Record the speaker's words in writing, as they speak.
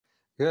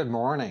Good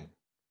morning.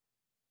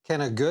 Can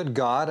a good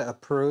God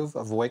approve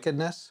of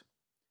wickedness?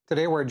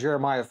 Today we're at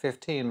Jeremiah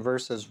 15,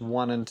 verses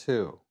 1 and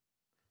 2.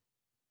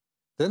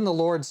 Then the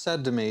Lord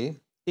said to me,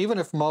 even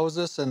if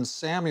Moses and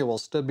Samuel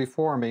stood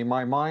before me,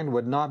 my mind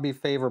would not be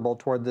favorable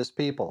toward this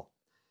people.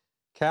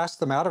 Cast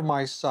them out of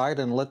my sight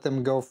and let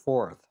them go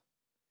forth.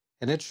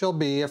 And it shall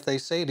be, if they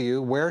say to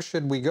you, where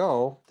should we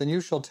go? Then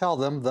you shall tell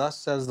them, thus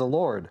says the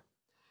Lord.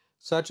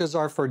 Such as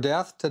are for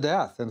death to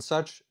death, and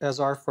such as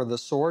are for the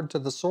sword to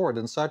the sword,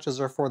 and such as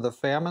are for the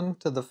famine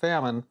to the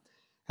famine,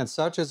 and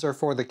such as are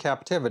for the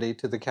captivity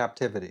to the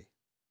captivity.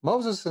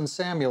 Moses and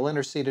Samuel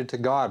interceded to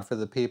God for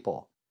the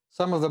people.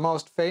 Some of the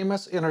most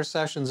famous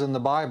intercessions in the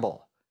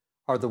Bible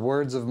are the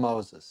words of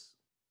Moses.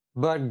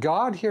 But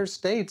God here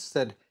states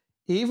that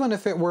even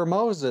if it were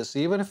Moses,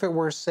 even if it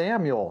were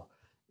Samuel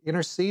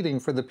interceding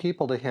for the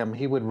people to him,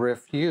 he would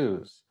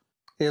refuse.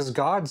 Is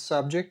God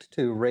subject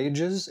to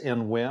rages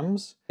and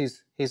whims?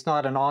 He's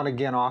not an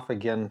on-again,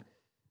 off-again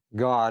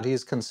God.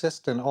 He's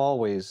consistent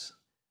always,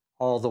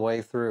 all the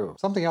way through.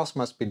 Something else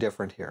must be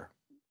different here.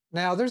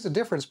 Now, there's a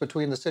difference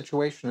between the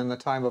situation in the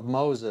time of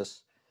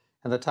Moses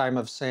and the time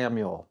of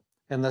Samuel,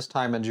 and this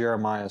time in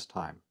Jeremiah's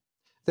time.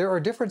 There are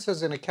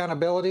differences in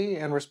accountability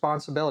and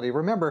responsibility.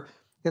 Remember,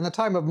 in the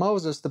time of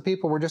Moses, the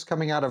people were just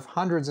coming out of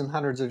hundreds and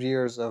hundreds of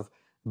years of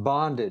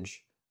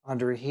bondage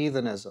under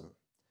heathenism.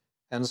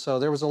 And so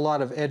there was a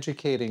lot of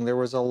educating, there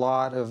was a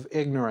lot of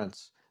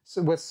ignorance.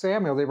 So with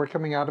Samuel, they were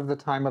coming out of the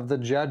time of the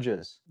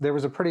judges. There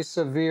was a pretty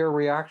severe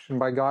reaction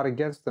by God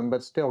against them,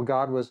 but still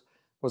God was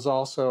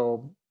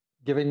also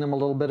giving them a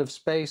little bit of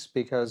space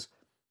because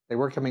they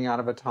were coming out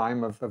of a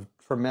time of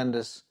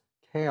tremendous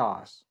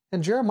chaos.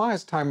 In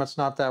Jeremiah's time, it's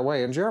not that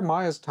way. In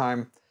Jeremiah's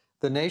time,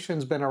 the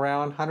nation's been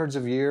around hundreds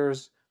of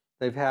years.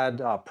 They've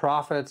had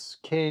prophets,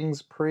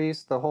 kings,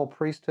 priests, the whole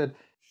priesthood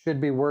should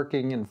be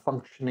working and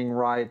functioning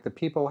right. The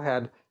people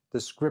had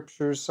the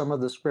scriptures, some of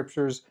the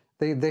scriptures.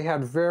 They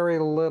had very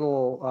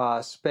little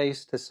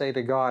space to say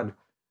to God,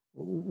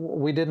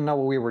 we didn't know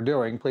what we were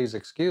doing, please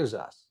excuse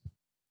us.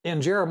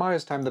 In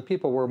Jeremiah's time, the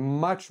people were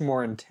much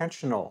more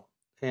intentional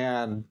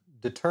and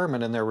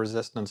determined in their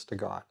resistance to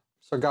God.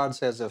 So God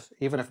says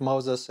even if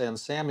Moses and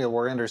Samuel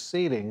were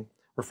interceding,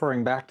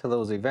 referring back to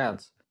those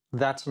events,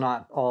 that's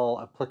not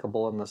all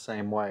applicable in the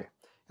same way.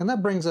 And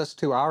that brings us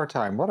to our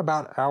time. What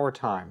about our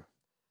time?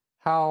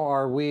 How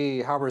are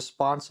we, how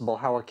responsible,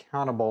 how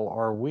accountable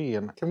are we?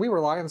 And can we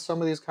rely on some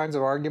of these kinds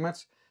of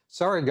arguments?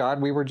 Sorry,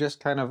 God, we were just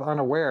kind of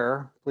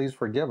unaware. Please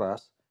forgive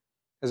us.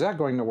 Is that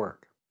going to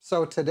work?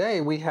 So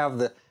today we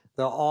have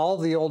all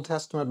the Old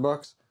Testament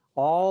books,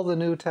 all the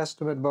New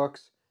Testament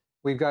books.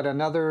 We've got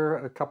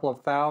a couple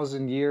of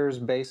thousand years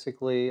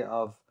basically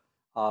of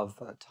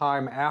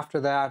time after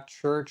that.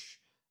 Church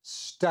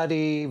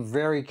study,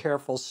 very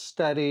careful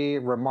study,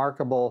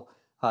 remarkable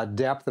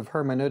depth of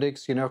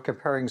hermeneutics,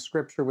 comparing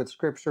Scripture with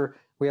Scripture.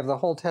 We have the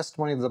whole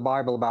testimony of the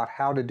Bible about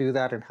how to do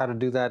that and how to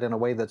do that in a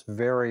way that's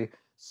very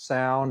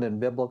sound and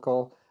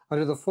biblical.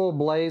 Under the full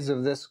blaze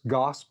of this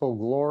gospel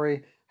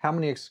glory, how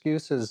many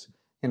excuses,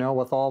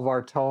 with all of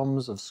our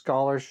tomes of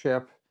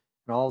scholarship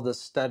and all the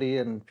study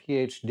and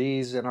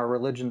PhDs in our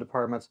religion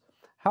departments,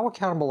 how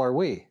accountable are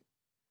we?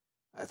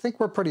 I think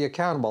we're pretty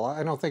accountable.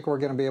 I don't think we're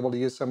going to be able to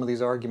use some of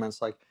these arguments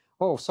like,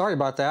 oh, sorry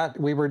about that.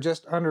 We were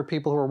just under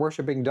people who were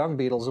worshiping dung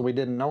beetles and we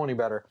didn't know any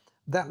better.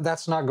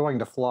 That's not going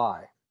to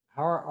fly.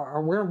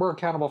 We're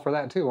accountable for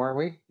that too, aren't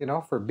we?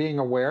 For being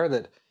aware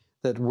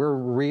that we're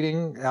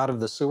reading out of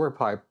the sewer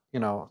pipe,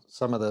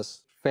 some of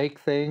this fake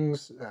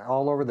things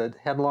all over the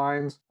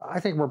headlines. I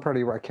think we're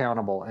pretty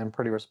accountable and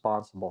pretty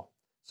responsible.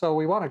 So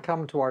we want to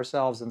come to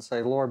ourselves and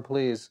say, Lord,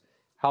 please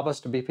help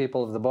us to be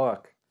people of the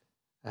book.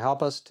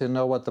 Help us to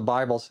know what the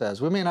Bible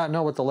says. We may not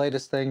know what the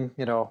latest thing,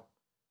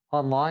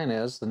 online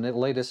is, the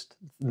latest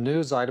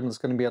news item that's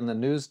going to be on the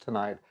news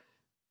tonight,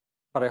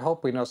 but I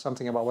hope we know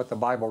something about what the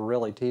Bible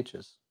really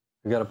teaches.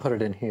 We've got to put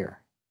it in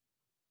here.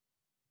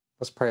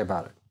 Let's pray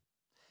about it.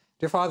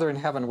 Dear Father in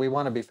heaven, we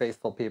want to be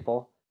faithful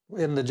people.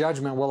 In the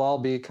judgment, we'll all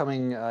be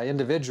coming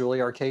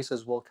individually. Our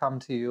cases will come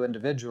to you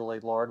individually,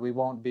 Lord. We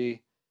won't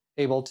be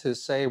able to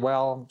say,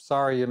 well,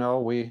 sorry,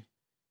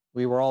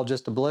 we were all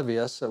just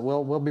oblivious.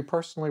 We'll be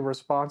personally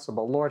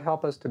responsible. Lord,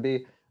 help us to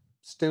be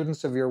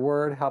students of your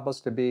word. Help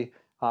us to be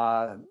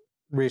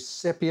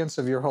recipients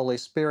of your Holy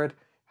Spirit.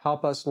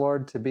 Help us,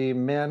 Lord, to be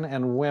men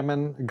and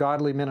women,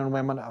 godly men and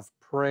women of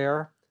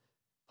prayer.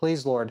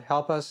 Please, Lord,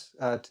 help us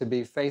to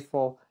be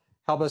faithful.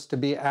 Help us to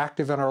be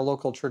active in our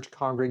local church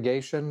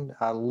congregation,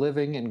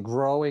 living and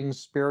growing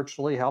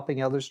spiritually,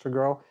 helping others to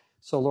grow.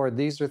 So, Lord,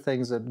 these are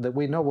things that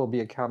we know we'll be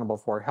accountable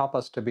for. Help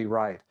us to be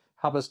right.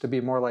 Help us to be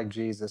more like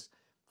Jesus.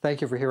 Thank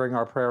you for hearing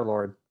our prayer,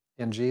 Lord.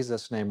 In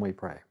Jesus' name we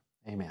pray.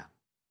 Amen.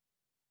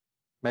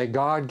 May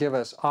God give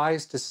us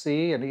eyes to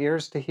see and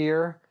ears to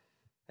hear,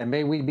 and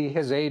may we be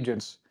his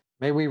agents.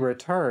 May we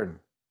return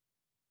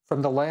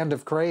from the land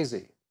of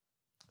crazy.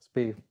 Let's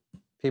be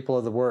people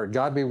of the word.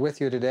 God be with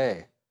you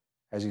today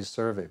as you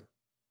serve him.